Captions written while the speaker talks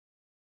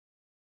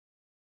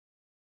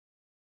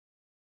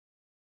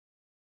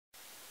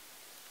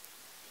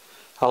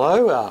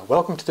Hello,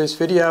 welcome to this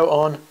video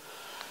on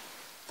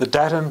the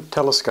Datum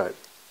telescope,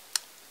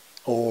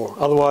 or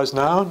otherwise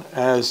known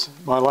as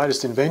my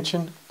latest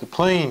invention, the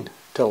PLeane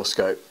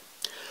telescope.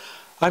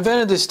 I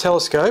invented this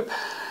telescope,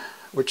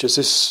 which is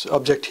this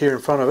object here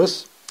in front of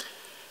us,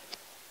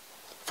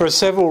 for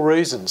several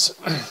reasons.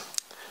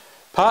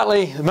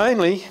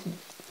 Mainly,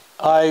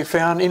 I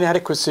found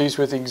inadequacies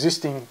with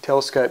existing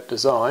telescope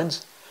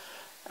designs,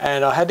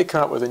 and I had to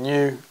come up with a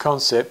new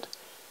concept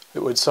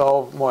that would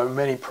solve my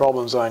many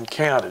problems I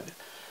encountered.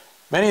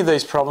 Many of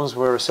these problems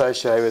were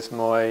associated with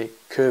my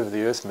curve of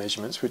the Earth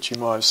measurements, which you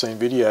might have seen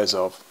videos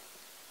of.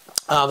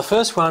 The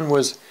first one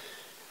was,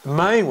 the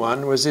main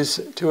one was this,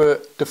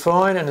 to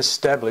define and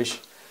establish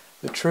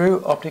the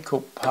true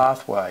optical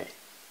pathway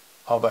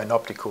of an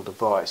optical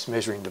device,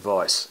 measuring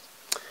device.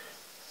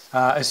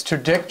 Its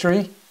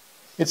trajectory,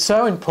 it's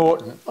so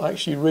important, I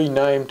actually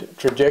renamed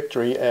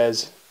trajectory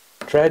as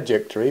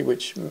trajectory,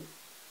 which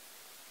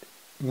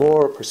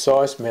more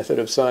precise method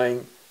of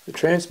saying the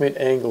transmit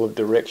angle of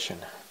direction.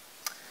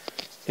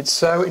 It's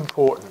so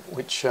important,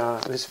 which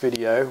this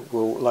video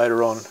will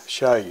later on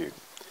show you.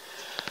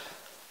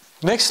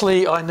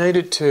 Nextly, I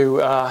needed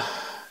to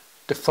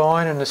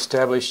define and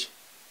establish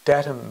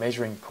datum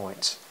measuring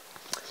points.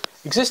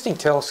 Existing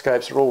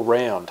telescopes are all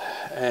round,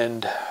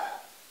 and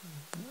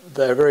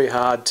they're very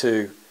hard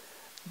to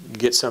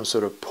get some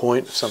sort of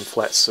point, some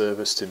flat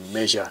surface to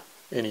measure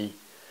any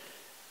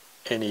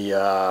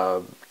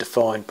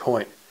defined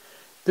point.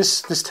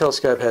 This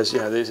telescope has,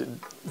 there's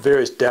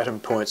various datum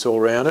points all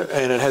around it,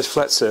 and it has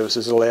flat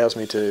surfaces that allows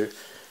me to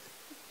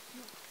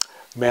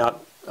mount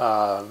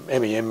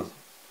MEM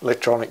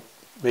electronic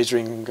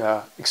measuring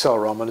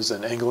accelerometers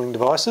and angling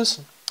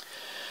devices.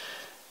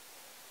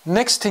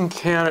 Next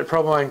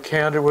problem I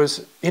encountered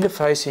was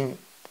interfacing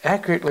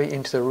accurately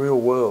into the real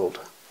world.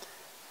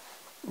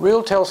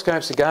 Real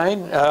telescopes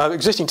again,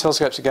 existing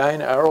telescopes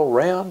again, are all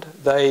round.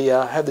 They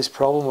have this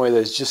problem where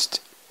there's just,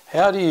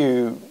 how do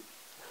you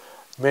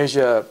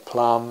measure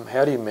plumb,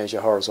 how do you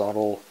measure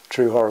horizontal,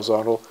 true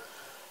horizontal?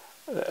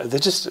 They're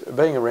just,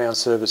 being a round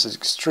surface is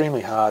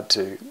extremely hard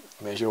to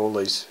measure all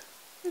these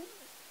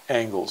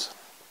angles.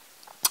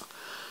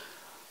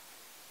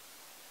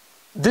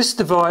 This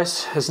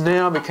device has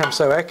now become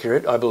so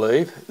accurate, I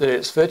believe, that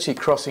it's virtually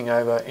crossing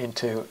over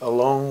into a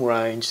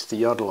long-range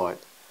theodolite.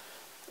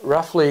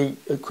 Roughly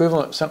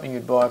equivalent to something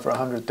you'd buy for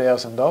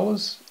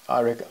 $100,000.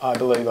 I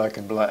believe I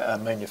can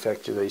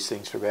manufacture these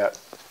things for about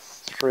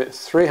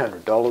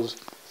 $300,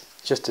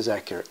 just as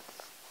accurate.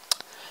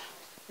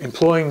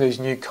 Employing these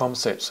new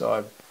concepts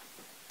I've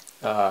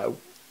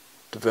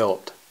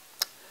developed.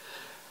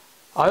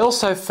 I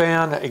also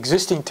found that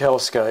existing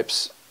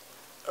telescopes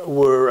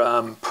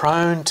were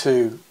prone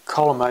to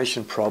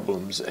collimation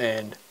problems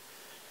and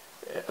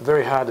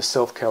very hard to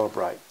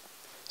self-calibrate.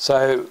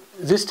 So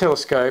this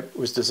telescope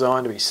was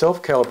designed to be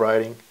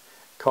self-calibrating,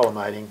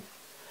 collimating,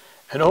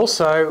 and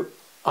also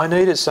I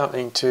needed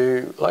something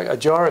to, like a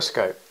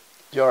gyroscope,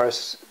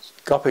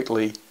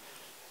 gyroscopically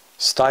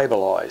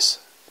stabilise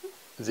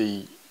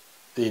the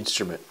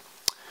instrument.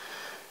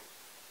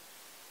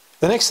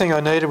 The next thing I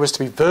needed was to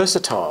be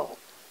versatile,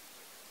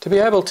 to be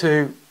able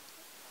to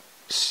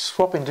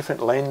swap in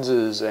different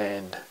lenses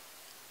and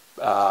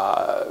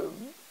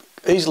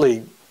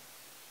easily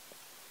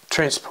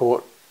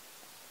transport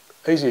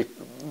the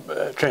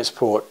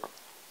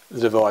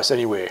device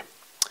anywhere.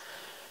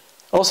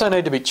 Also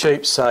need to be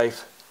cheap,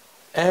 safe,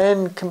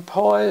 and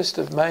comprised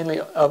of mainly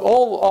of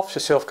all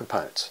off-the-shelf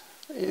components.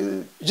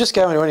 You just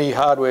go into any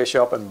hardware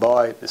shop and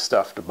buy the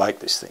stuff to make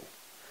this thing.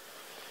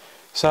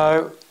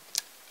 So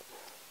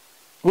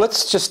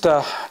let's just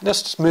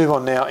move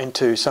on now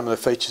into some of the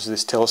features of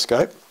this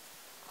telescope.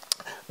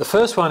 The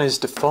first one is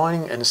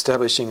defining and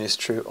establishing this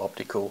true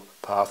optical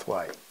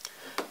pathway.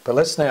 But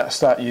let's now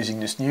start using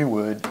this new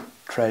word,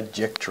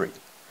 trajectory,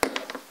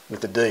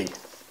 with a D.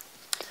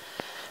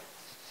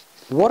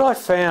 What I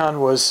found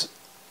was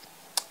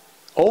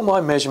all my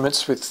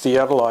measurements with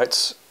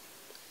theodolites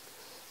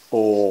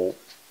or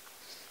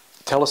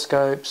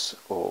telescopes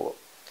or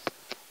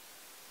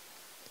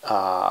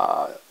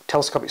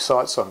telescopic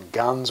sights on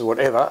guns or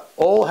whatever,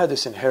 all had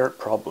this inherent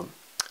problem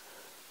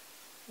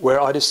where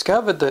I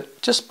discovered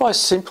that just by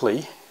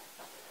simply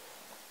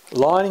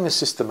lining the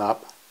system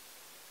up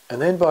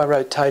and then by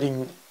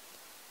rotating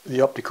the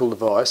optical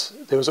device,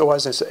 there was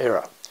always this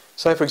error.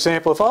 So for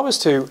example, if I was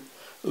to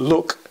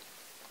look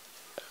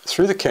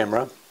through the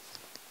camera,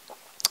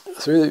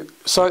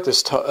 sight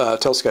this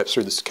telescope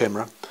through this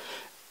camera,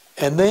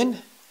 and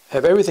then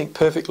have everything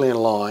perfectly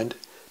aligned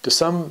to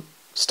some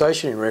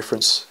stationary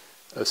reference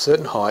of a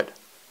certain height,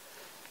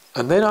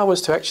 and then I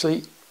was to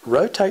actually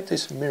rotate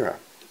this mirror,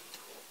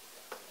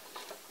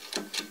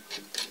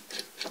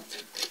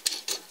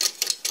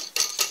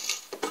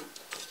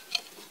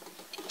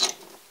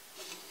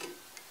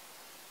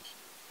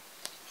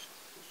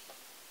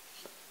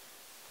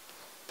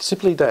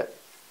 simply that,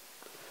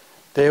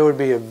 there would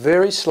be a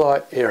very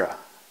slight error.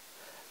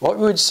 What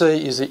we would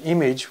see is the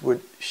image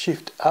would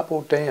shift up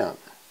or down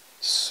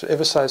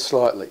ever so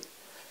slightly.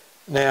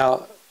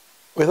 Now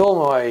with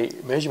all my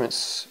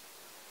measurements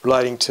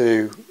relating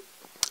to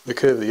the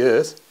curve of the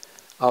Earth,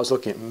 I was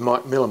looking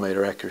at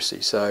millimetre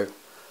accuracy, so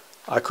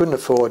I couldn't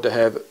afford to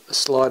have the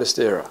slightest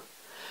error.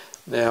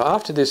 Now,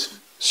 after this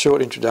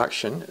short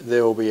introduction,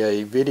 there will be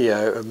a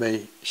video of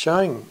me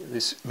showing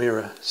this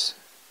mirror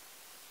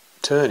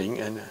turning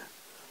and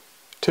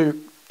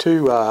two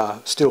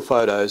still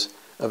photos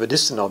of a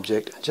distant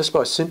object just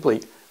by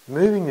simply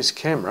moving this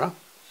camera,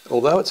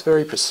 although it's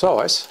very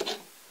precise,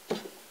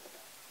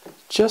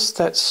 just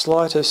that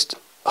slightest,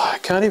 I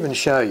can't even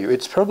show you,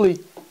 it's probably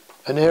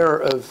an error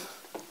of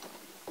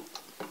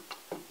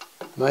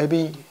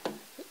maybe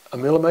a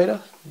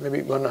millimetre, maybe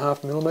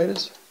 1.5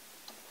 millimetres.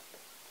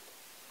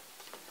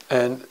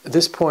 And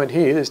this point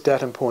here, this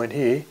datum point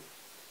here,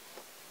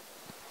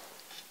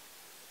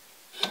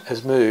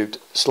 has moved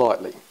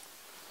slightly,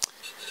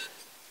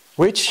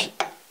 which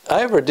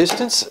over a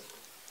distance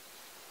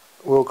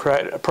will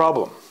create a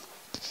problem.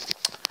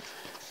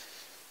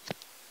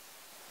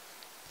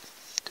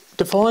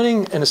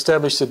 Defining and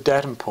establish the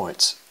datum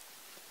points.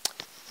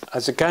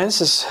 As again,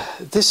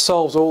 this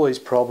solves all these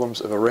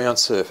problems of a round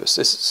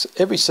surface.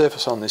 Every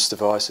surface on this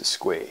device is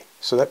square,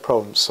 so that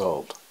problem's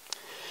solved.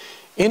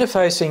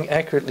 Interfacing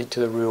accurately to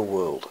the real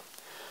world.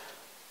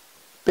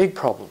 Big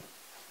problem.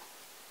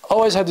 I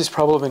always had this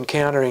problem of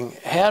encountering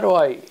how do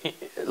I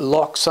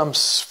lock some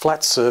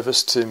flat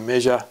surface to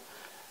measure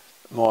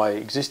my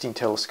existing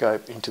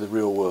telescope into the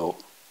real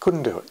world.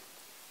 Couldn't do it.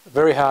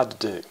 Very hard to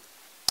do.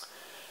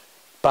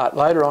 But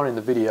later on in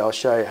the video I'll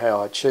show you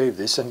how I achieved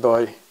this, and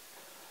by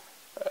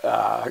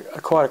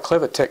quite a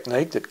clever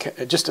technique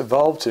that just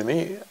evolved to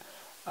me,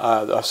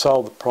 I've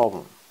solved the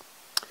problem.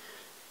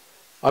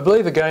 I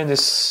believe again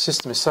this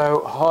system is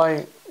so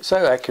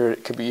accurate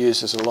it could be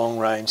used as a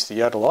long-range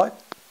theodolite.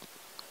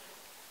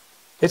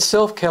 It's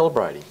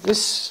self-calibrating.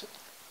 This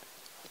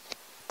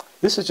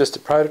is just a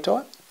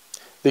prototype.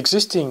 The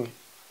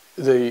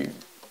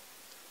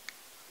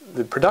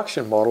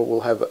production model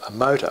will have a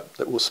motor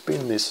that will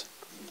spin this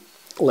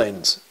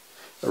lens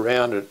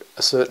around at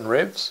a certain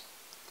revs,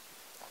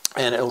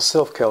 and it'll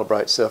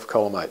self-calibrate,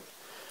 self-collimate.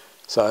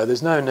 So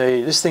there's no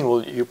need. This thing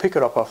you'll pick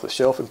it up off the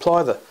shelf,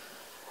 install the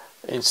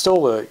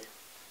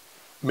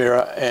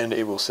mirror, and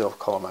it will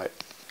self-collimate.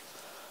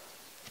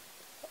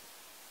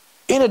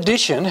 In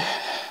addition,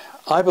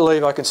 I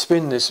believe I can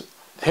spin this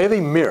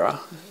heavy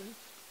mirror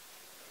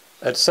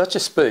at such a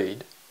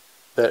speed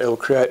that it will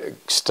create a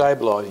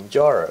stabilising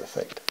gyro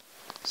effect.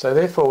 So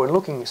therefore, when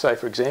looking, say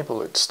for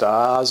example, at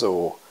stars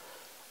or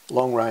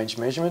long-range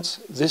measurements,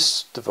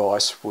 this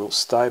device will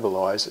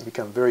stabilise and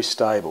become very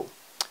stable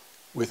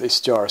with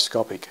this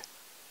gyroscopic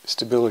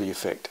stability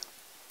effect.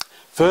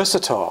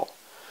 Versatile.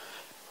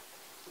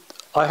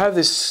 I have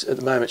this at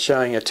the moment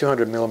showing a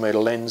 200mm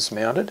lens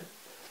mounted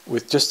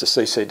with just a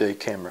CCD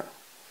camera.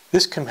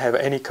 This can have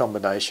any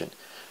combination.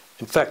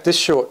 In fact, this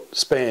short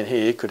span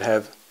here could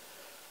have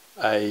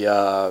a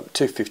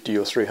 250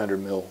 or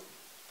 300mm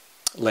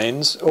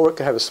lens, or it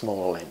could have a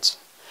smaller lens.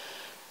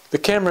 The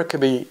camera can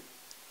be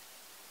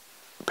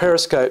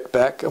periscoped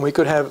back, and we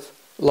could have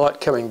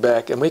light coming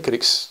back, and we could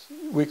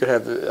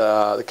have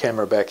the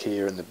camera back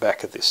here in the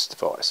back of this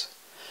device.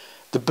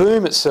 The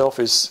boom itself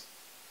is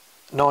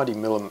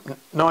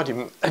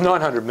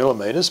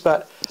 900mm,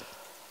 but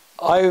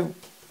I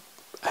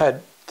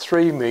had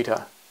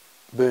 3-metre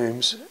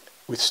booms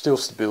with still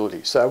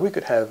stability, so we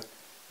could have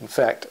in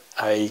fact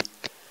a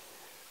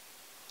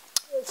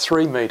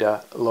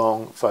 3-metre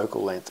long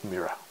focal length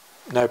mirror,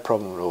 no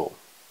problem at all.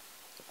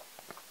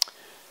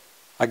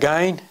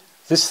 Again,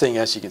 this thing,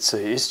 as you can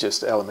see, is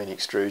just aluminium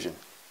extrusion.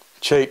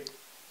 Cheap,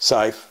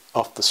 safe,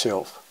 off the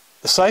shelf.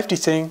 The safety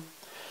thing,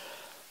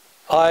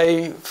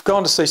 I've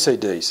gone to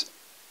CCDs,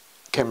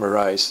 camera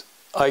rays.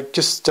 I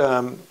just,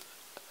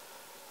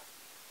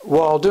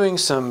 while doing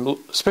some,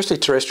 especially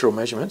terrestrial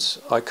measurements,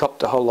 I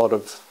copped a whole lot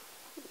of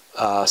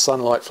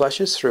sunlight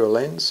flashes through a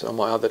lens on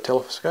my other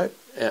telescope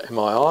in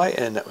my eye,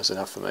 and that was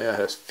enough for me. I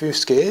had a few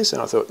scares,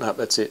 and I thought, no,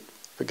 that's it.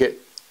 Forget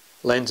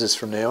lenses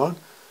from now on.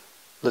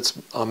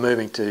 I'm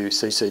moving to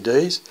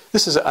CCDs.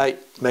 This is an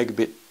 8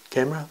 megabit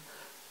camera,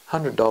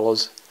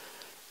 $100.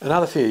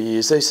 Another few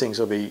years, these things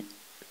will be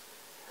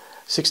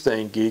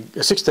 16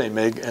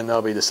 meg, and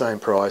they'll be the same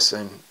price.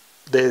 And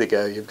there they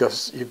go. You've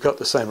got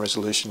the same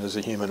resolution as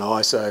a human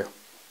eye, so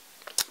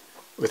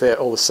without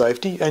all the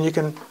safety. And you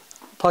can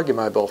plug your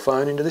mobile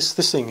phone into this.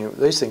 These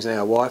things are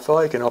now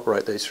Wi-Fi. You can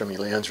operate these from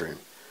your lounge room.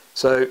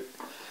 So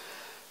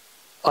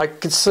I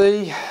can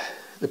see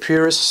the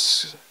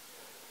purists'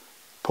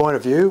 point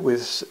of view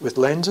with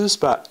lenses,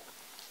 but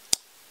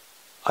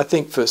I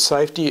think for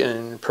safety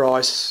and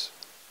price,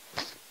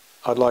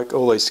 I'd like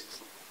all these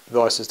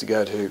devices to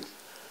go to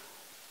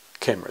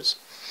cameras.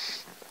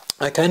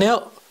 Okay,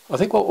 now I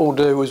think what we'll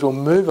do is we'll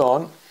move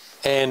on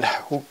and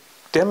we'll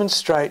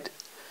demonstrate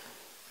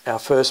our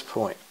first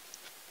point.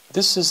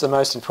 This is the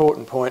most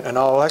important point, and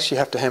I'll actually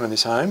have to hammer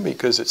this home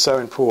because it's so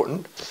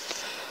important.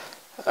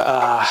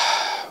 I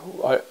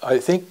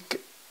think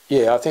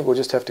we'll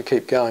just have to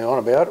keep going on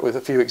about it with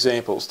a few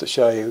examples to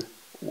show you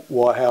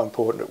how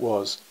important it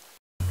was.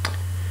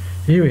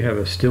 Here we have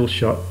a still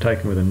shot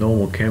taken with a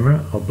normal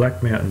camera of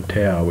Black Mountain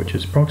Tower, which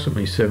is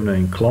approximately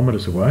 17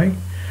 kilometres away.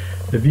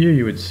 The view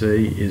you would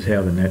see is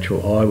how the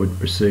natural eye would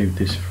perceive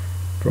this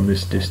from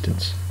this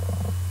distance.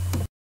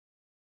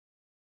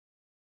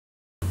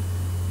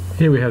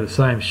 Here we have the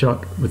same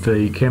shot with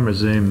the camera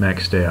zoom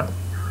maxed out.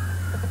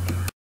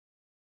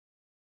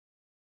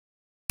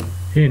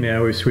 Here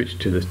now we've switched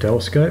to the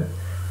telescope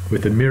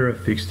with the mirror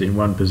fixed in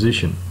one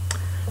position.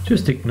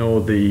 Just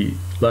ignore the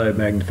low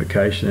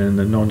magnification and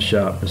the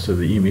non-sharpness of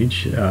the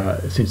image,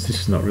 since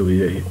this is not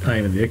really the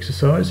aim of the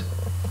exercise.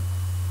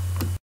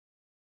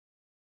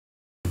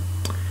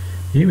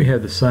 Here we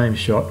have the same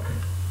shot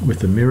with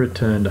the mirror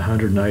turned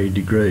 180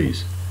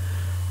 degrees.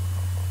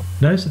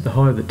 Notice that the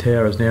height of the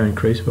tower is now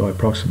increased by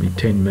approximately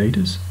 10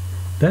 metres.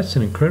 That's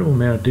an incredible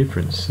amount of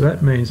difference. So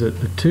that means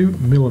that the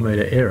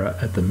 2mm error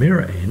at the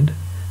mirror end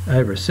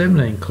over a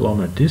 17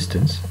 kilometre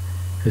distance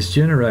has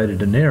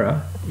generated an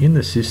error in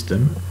the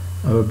system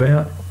of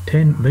about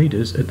 10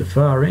 metres at the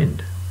far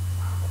end.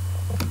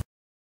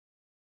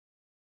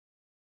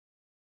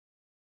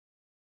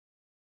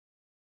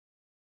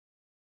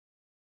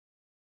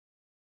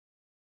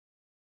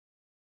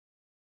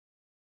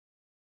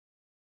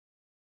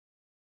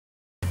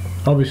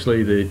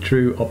 Obviously the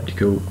true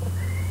optical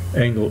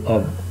angle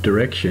of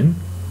direction,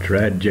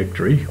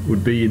 trajectory,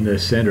 would be in the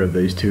centre of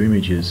these two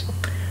images,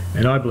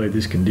 and I believe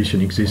this condition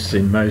exists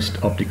in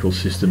most optical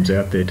systems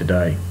out there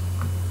today.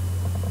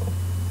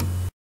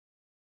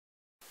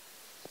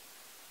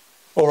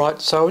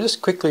 Alright, so I'll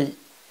just quickly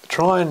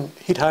try and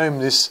hit home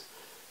this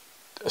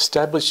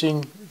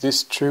establishing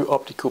this true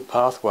optical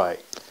pathway.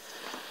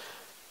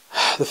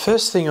 The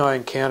first thing I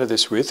encountered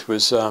this with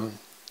was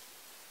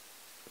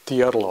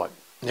theodolite.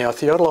 Now,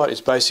 theodolite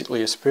is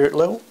basically a spirit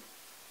level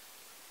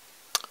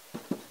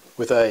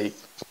with a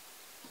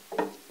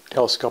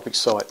telescopic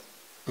sight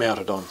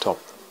mounted on top.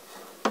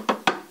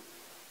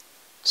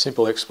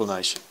 Simple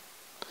explanation.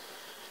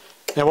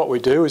 Now what we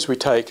do is we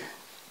take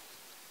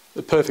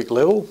the perfect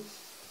level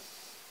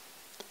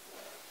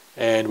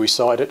and we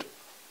sight it,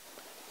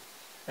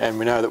 and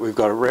we know that we've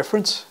got a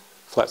reference,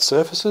 flat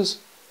surfaces,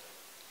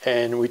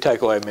 and we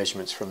take all our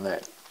measurements from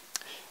that.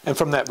 And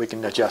from that we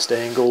can adjust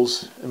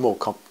angles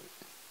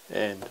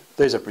and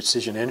these are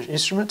precision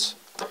instruments.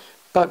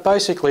 But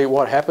basically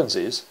what happens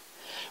is,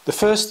 the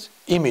first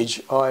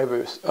image I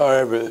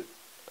ever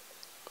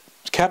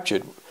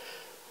captured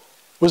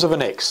was of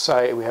an X.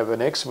 Say we have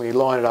an X and we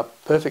line it up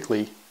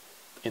perfectly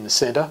in the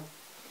centre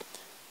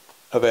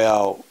of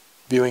our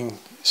viewing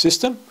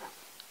system,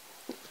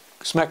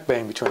 smack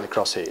bang between the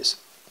crosshairs.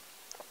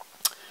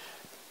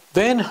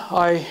 Then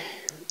I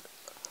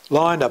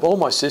lined up all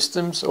my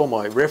systems, all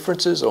my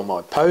references, all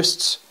my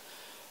posts,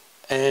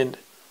 and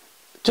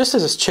just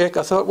as a check,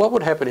 I thought, what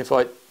would happen if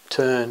I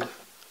turned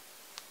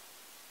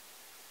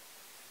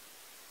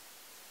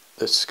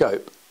the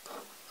scope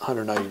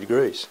 180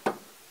 degrees?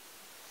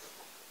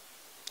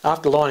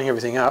 After lining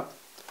everything up,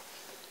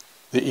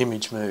 the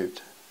image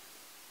moved.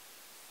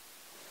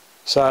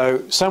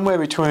 So somewhere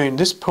between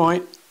this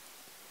point,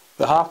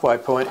 the halfway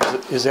point,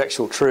 is the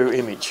actual true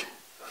image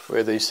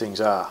where these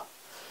things are.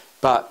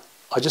 But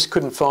I just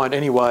couldn't find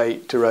any way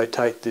to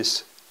rotate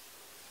this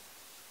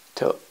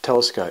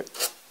telescope.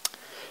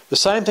 The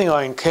same thing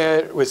I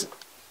encountered with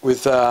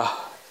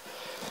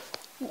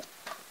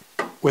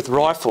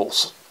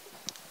rifles.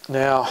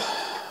 Now,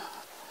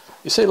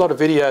 you see a lot of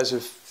videos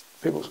of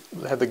people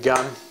have the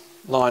gun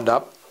lined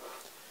up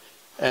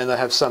and they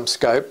have some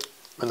scope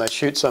and they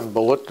shoot some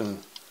bullet and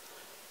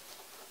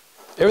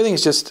everything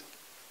is just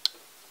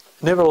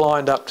never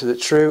lined up to the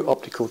true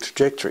optical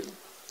trajectory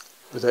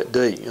with that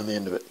D on the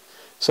end of it.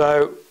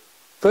 So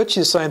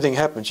virtually the same thing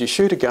happens. You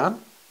shoot a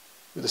gun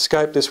with the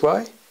scope this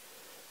way,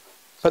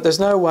 but there's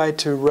no way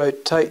to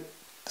rotate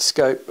the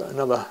scope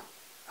another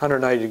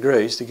 180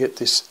 degrees to get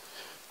this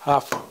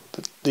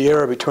the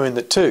error between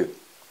the two.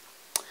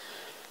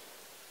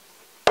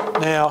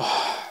 Now,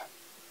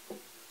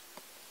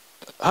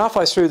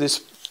 halfway through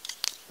these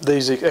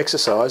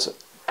exercise,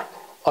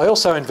 I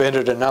also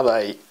invented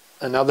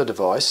another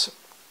device,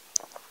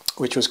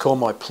 which was called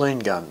my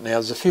PLeane gun. Now,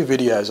 there's a few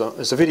videos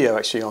there's a video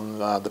actually on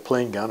the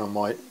PLeane gun on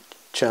my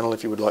channel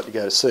if you would like to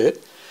go to see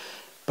it.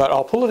 But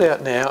I'll pull it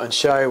out now and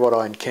show you what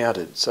I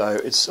encountered. So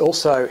it's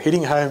also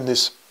hitting home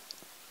this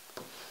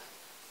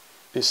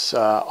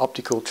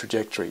optical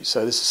trajectory.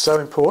 So this is so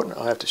important,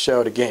 I have to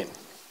show it again,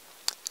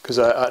 because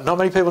not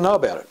many people know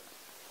about it.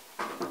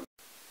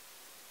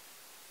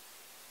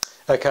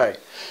 Okay,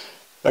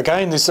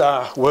 again this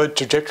word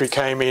trajectory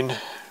came in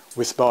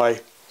with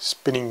my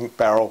spinning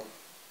barrel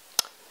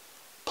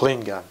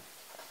PLeane gun.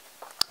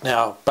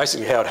 Now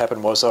basically how it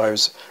happened was I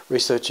was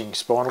researching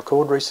spinal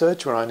cord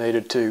research when I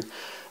needed to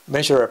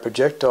measure a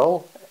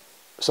projectile,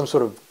 some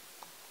sort of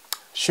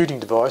shooting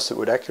device that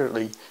would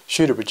accurately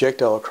shoot a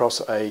projectile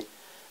across a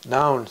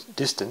known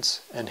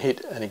distance and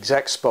hit an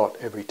exact spot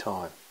every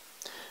time.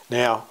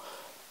 Now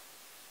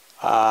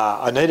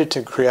I needed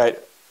to create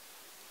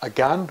a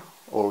gun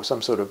or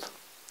some sort of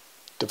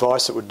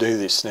device that would do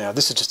this. Now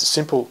this is just a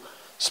simple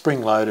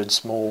spring-loaded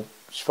small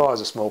which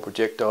fires a small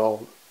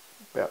projectile,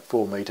 about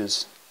 4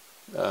 metres,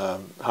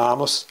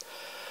 harmless,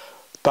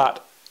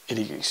 but it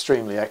is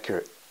extremely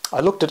accurate.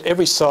 I looked at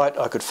every site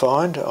I could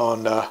find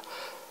on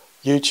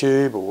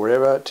YouTube or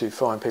wherever to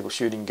find people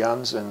shooting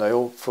guns, and they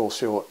all fall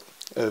short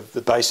of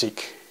the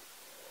basic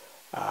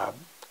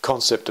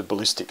concept of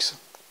ballistics.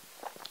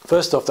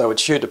 First off, they would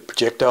shoot a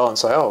projectile and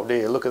say, oh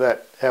dear, look at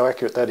that, how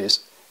accurate that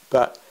is.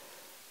 But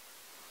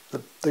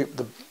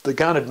the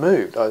gun had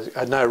moved. I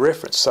had no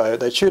reference, so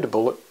they'd shoot a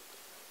bullet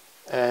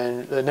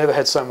and they never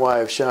had some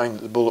way of showing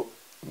the bullet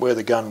where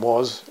the gun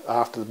was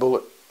after the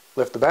bullet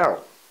left the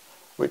barrel,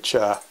 which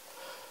I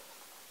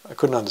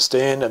couldn't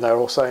understand, and they were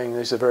all saying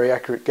these are very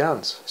accurate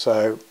guns.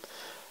 So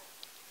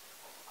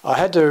I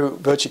had to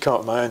virtually come up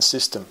with my own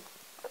system.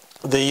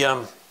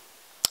 The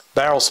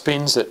barrel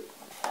spins at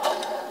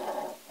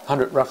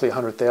roughly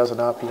 100,000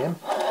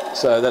 RPM,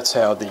 so that's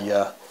how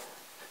the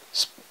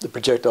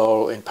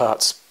projectile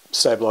imparts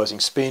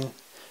stabilising spin.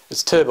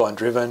 It's turbine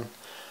driven.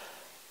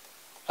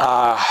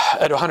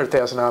 At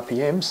 100,000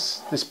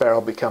 RPMs, this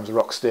barrel becomes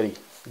rock steady.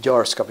 The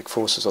gyroscopic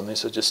forces on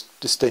this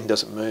this thing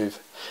doesn't move.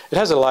 It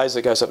has a laser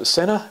that goes up the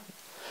centre,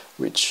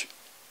 which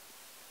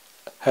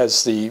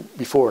has the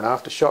before and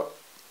after shot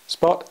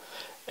spot,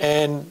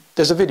 and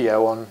there's a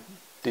video on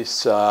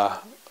this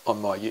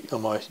on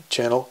my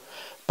channel.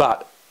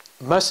 But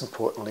most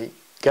importantly,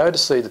 go to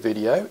see the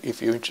video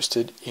if you're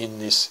interested in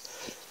this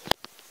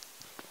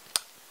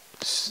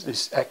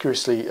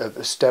accuracy of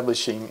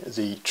establishing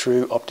the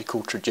true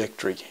optical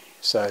trajectory.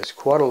 So there's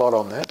quite a lot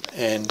on that,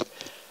 and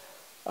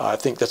I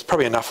think that's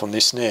probably enough on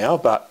this now,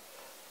 but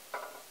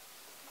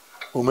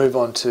we'll move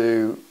on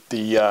to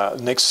the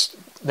next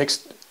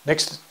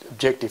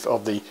objective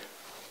of the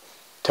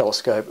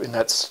telescope, and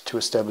that's to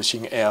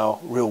establishing our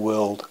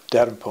real-world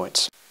datum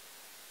points.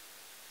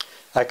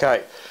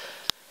 Okay,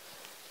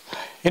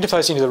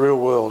 interfacing to the real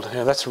world.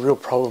 Now that's a real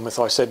problem, as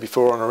I said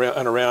before,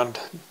 on a round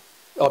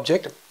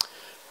object.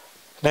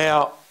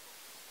 Now,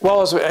 while I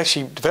was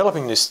actually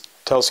developing this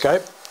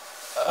telescope,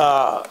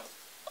 I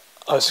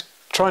was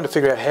trying to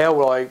figure out how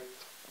will I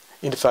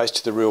interface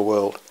to the real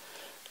world.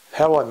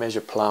 How will I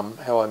measure plumb,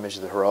 how will I measure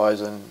the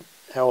horizon,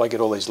 how will I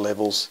get all these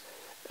levels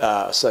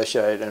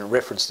associated and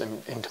reference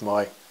them into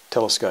my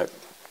telescope.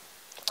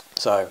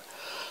 So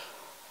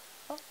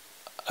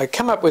I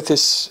come up with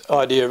this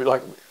idea,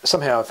 like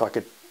somehow if I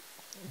could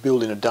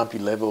build in a dumpy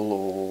level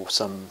or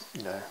some,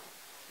 you know,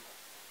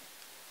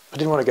 I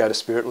didn't want to go to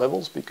spirit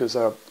levels because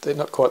they're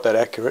not quite that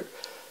accurate,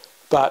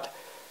 but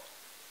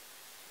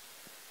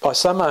by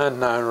some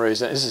unknown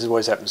reason, this is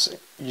always happens,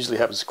 usually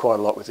happens quite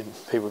a lot with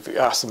people if you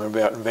ask them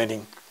about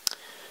inventing.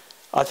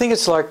 I think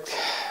it's like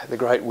the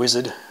great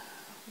wizard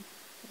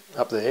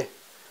up there.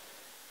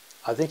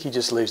 I think he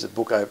just leaves the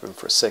book open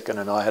for a second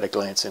and I had a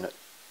glance in it.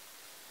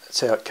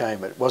 That's how it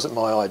came. It wasn't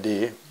my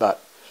idea,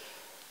 but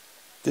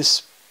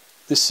this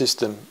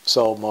system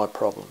solved my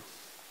problem.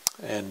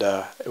 And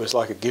it was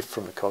like a gift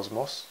from the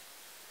cosmos.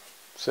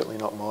 Certainly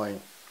not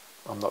mine.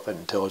 I'm not that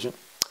intelligent.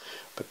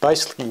 But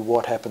basically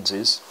what happens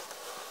is,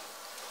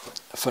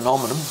 a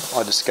phenomenon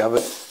I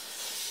discovered.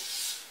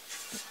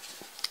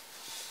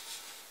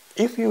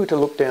 If you were to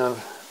look down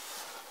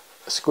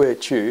a square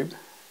tube,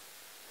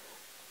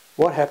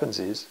 what happens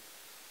is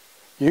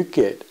you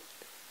get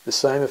the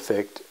same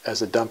effect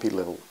as a dumpy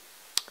level.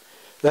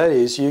 That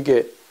is, you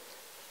get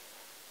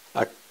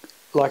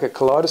like a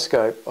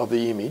kaleidoscope of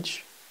the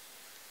image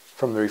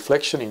from the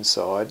reflection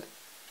inside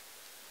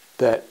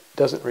that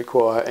doesn't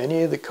require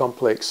any of the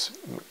complex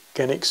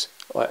mechanics,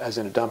 as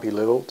in a dumpy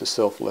level, to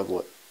self-level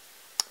it.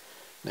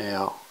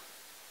 Now,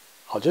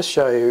 I'll just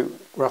show you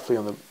roughly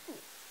on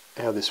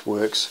how this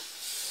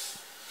works.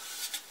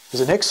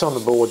 There's an X on the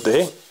board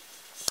there.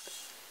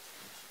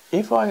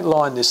 If I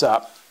line this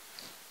up,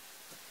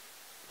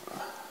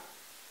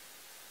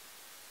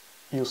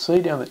 you'll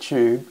see down the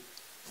tube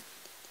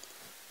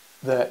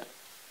that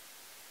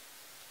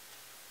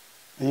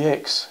the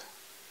X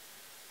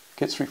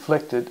gets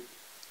reflected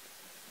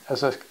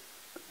as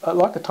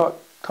like a type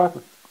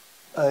of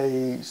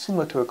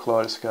similar to a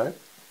kaleidoscope.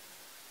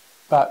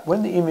 But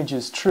when the image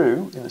is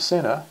true in the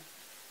centre,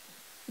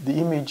 the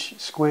image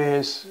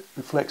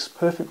reflects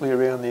perfectly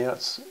around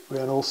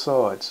around all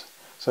sides.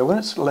 So when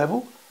it's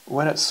level,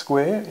 when it's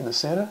square in the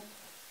centre,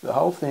 the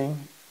whole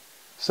thing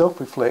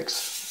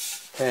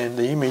self-reflects and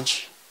the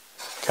image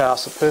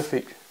casts a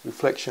perfect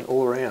reflection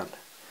all around,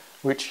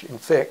 which in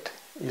fact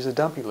is a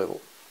dumpy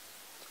level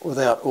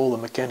without all the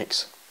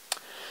mechanics.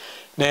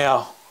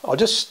 Now, I'll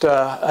just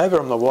over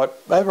on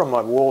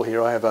my wall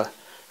here, I have a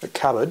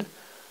cupboard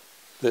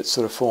that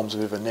sort of forms a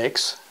bit of an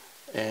X,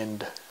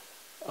 and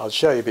I'll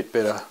show you a bit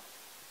better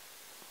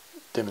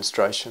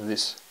demonstration of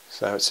this.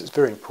 So it's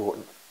very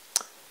important.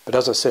 But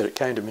as I said, it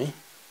came to me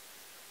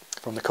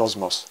from the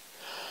cosmos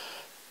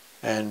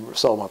and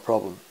solved my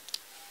problem.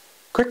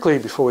 Quickly,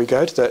 before we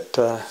go to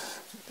that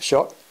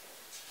shot,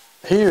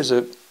 here is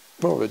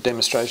more of a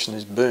demonstration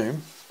of this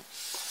boom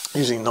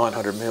using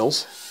 900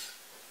 mils.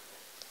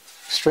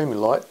 Extremely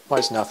light,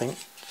 weighs nothing,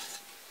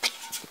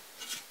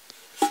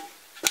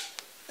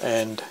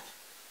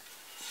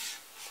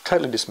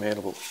 totally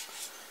dismantleable.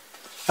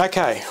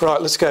 Okay, right,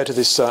 let's go to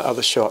this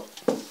other shot.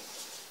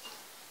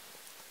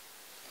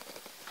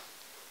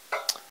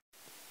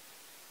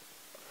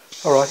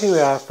 Alright, here we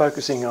are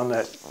focusing on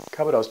that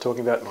cupboard I was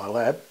talking about in my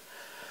lab.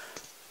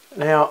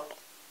 Now,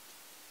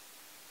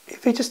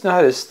 if you just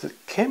notice, the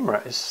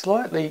camera is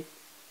slightly...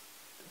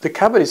 The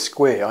cupboard is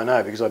square, I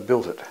know, because I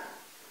built it.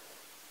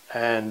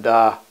 And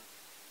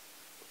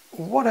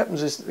what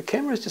happens is the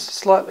camera is just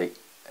slightly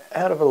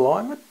out of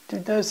alignment. Do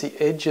you notice the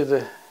edge of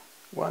the...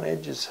 One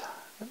edge is...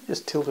 Let me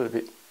just tilt it a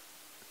bit.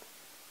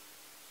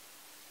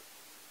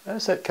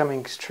 Notice that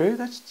coming true?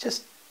 That's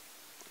just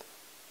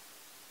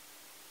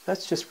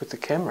with the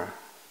camera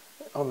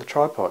on the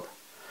tripod.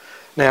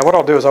 Now what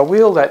I'll do is I'll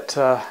wheel that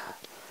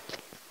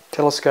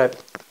telescope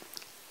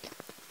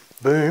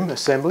boom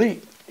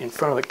assembly in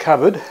front of the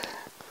cupboard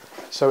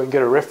so we can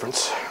get a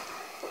reference.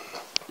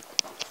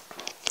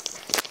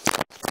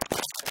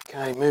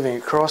 Okay, moving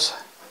across.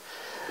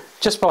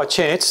 Just by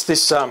chance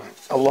this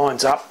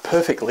aligns up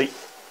perfectly,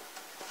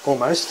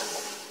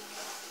 almost,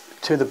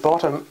 to the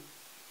bottom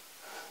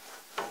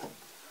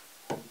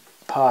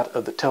part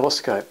of the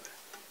telescope.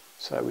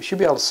 So we should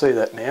be able to see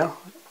that now.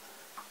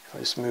 If I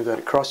just move that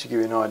across to give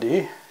you an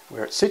idea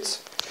where it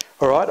sits.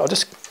 Alright, I'll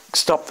just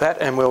stop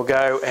that and we'll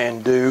go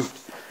and do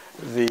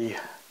the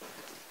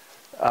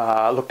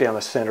look down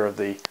the centre of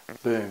the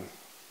boom.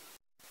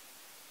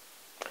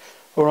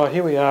 Alright,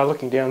 here we are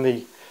looking down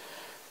the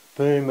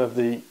boom of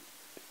the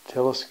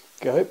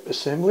telescope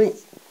assembly,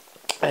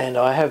 and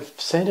I have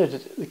centred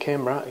the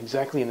camera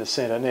exactly in the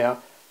centre. Now,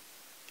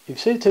 you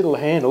see the two little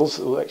handles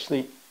that will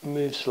actually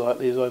move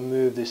slightly as I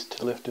move this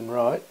to left and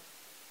right,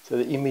 so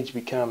the image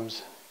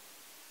becomes...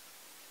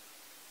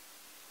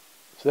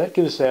 So that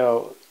gives us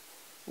our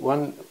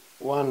one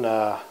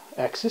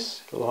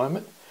axis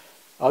alignment.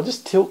 I'll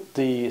just tilt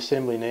the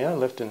assembly now,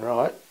 left and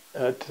right,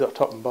 to the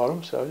top and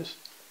bottom, so I'll just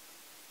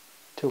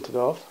tilt it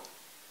off.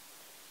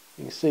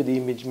 You can see the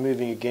image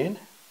moving again.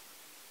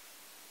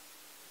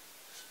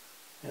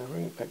 Now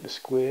bring it back to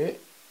square.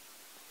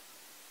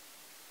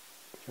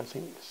 I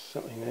think there's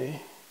something there.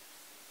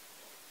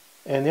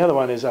 And the other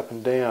one is up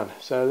and down.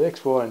 So the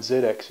X, Y and Z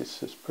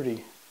axis is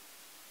pretty...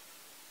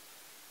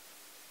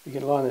 You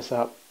can line this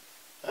up,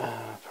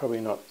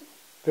 probably not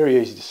very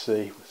easy to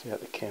see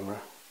without the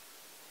camera.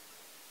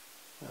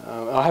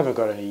 I haven't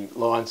got any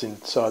lines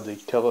inside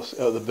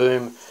the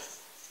boom,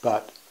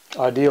 but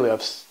ideally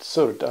I've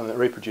sort of done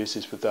reproduce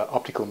this with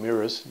optical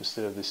mirrors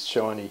instead of this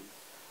shiny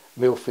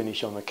mill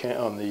finish on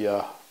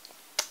the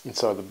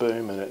inside the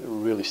boom, and it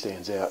really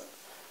stands out.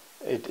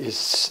 It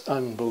is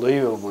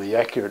unbelievably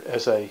accurate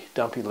as a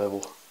dumpy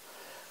level.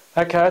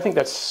 Okay, I think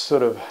that's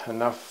sort of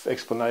enough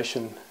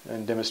explanation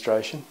and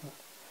demonstration.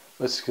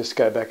 Let's just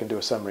go back and do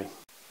a summary.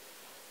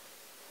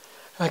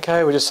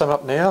 Okay, we'll just sum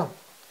up now.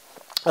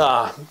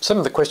 Some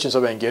of the questions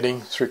I've been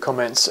getting through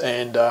comments,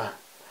 and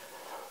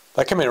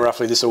they come in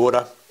roughly this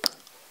order.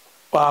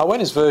 When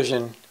is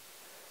version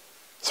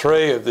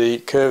 3 of the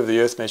curve of the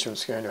Earth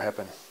measurements going to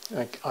happen?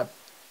 I'm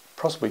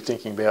possibly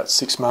thinking about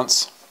 6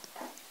 months.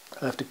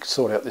 I have to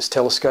sort out this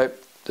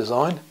telescope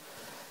design,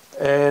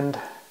 and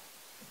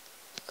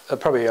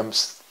probably I'm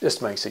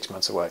estimating 6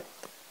 months away.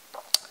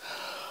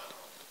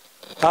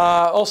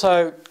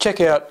 Also,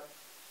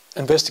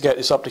 investigate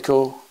this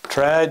optical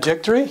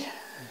trajectory.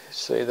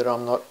 See that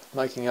I'm not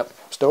making up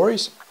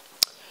stories.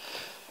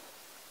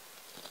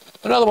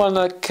 Another one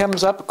that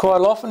comes up quite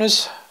often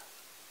is,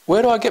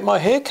 where do I get my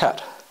hair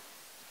cut?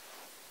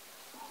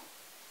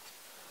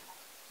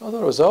 I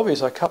thought it was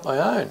obvious I cut my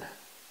own.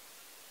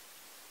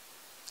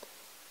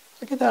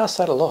 I get asked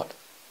that a lot.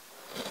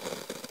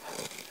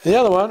 The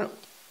other one,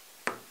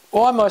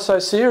 why am I so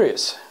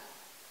serious?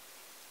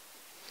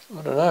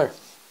 I don't know.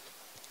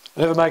 I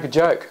never make a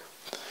joke.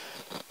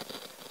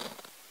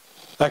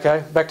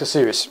 Okay, back to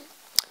serious.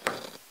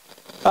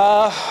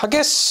 I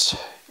guess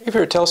if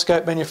you're a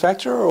telescope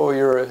manufacturer, or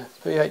you're a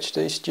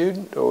PhD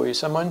student, or you're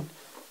someone,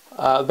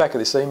 the back of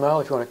this email,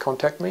 if you want to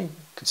contact me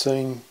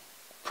concerning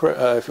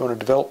if you want to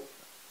develop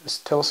this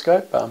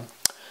telescope,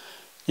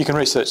 you can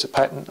research the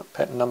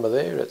patent number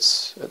there.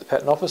 It's at the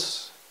patent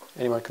office.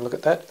 Anyone can look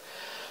at that.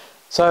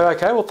 So,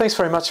 okay, well, thanks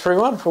very much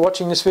everyone for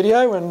watching this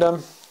video,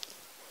 and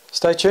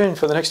stay tuned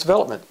for the next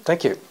development.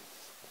 Thank you.